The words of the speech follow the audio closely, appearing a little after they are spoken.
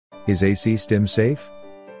Is AC STIM safe?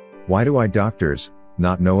 Why do eye doctors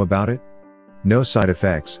not know about it? No side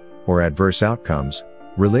effects or adverse outcomes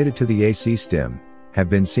related to the AC STIM have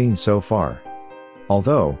been seen so far.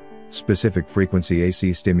 Although specific frequency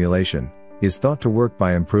AC stimulation is thought to work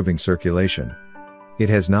by improving circulation, it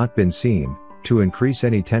has not been seen to increase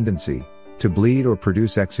any tendency to bleed or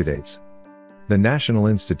produce exudates. The National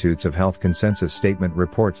Institutes of Health consensus statement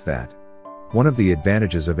reports that one of the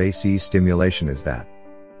advantages of AC stimulation is that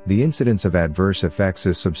the incidence of adverse effects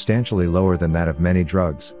is substantially lower than that of many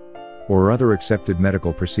drugs or other accepted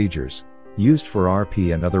medical procedures used for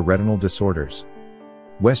RP and other retinal disorders.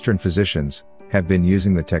 Western physicians have been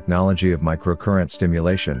using the technology of microcurrent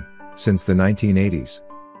stimulation since the 1980s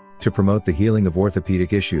to promote the healing of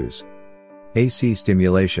orthopedic issues. AC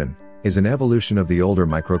stimulation is an evolution of the older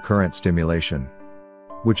microcurrent stimulation,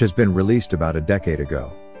 which has been released about a decade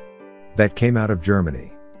ago. That came out of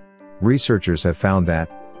Germany. Researchers have found that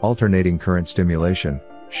alternating current stimulation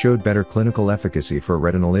showed better clinical efficacy for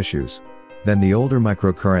retinal issues than the older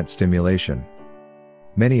microcurrent stimulation.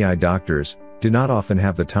 Many eye doctors do not often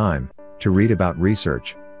have the time to read about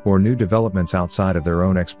research or new developments outside of their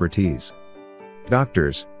own expertise.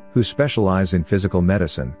 Doctors who specialize in physical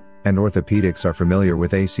medicine and orthopedics are familiar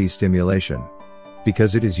with AC stimulation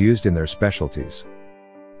because it is used in their specialties.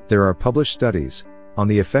 There are published studies on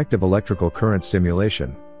the effect of electrical current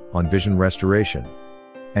stimulation on vision restoration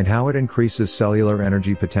and how it increases cellular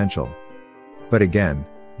energy potential. But again,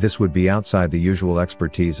 this would be outside the usual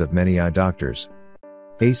expertise of many eye doctors.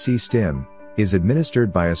 AC STIM is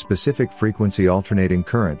administered by a specific frequency alternating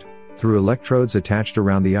current through electrodes attached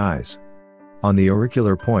around the eyes, on the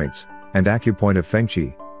auricular points and acupoint of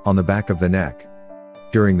Fengqi on the back of the neck.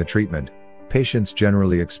 During the treatment, patients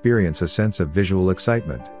generally experience a sense of visual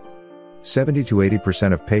excitement. 70 to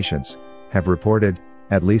 80% of patients have reported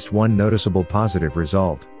at least one noticeable positive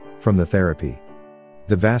result from the therapy.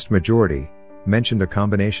 The vast majority mentioned a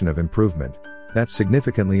combination of improvement that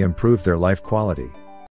significantly improved their life quality.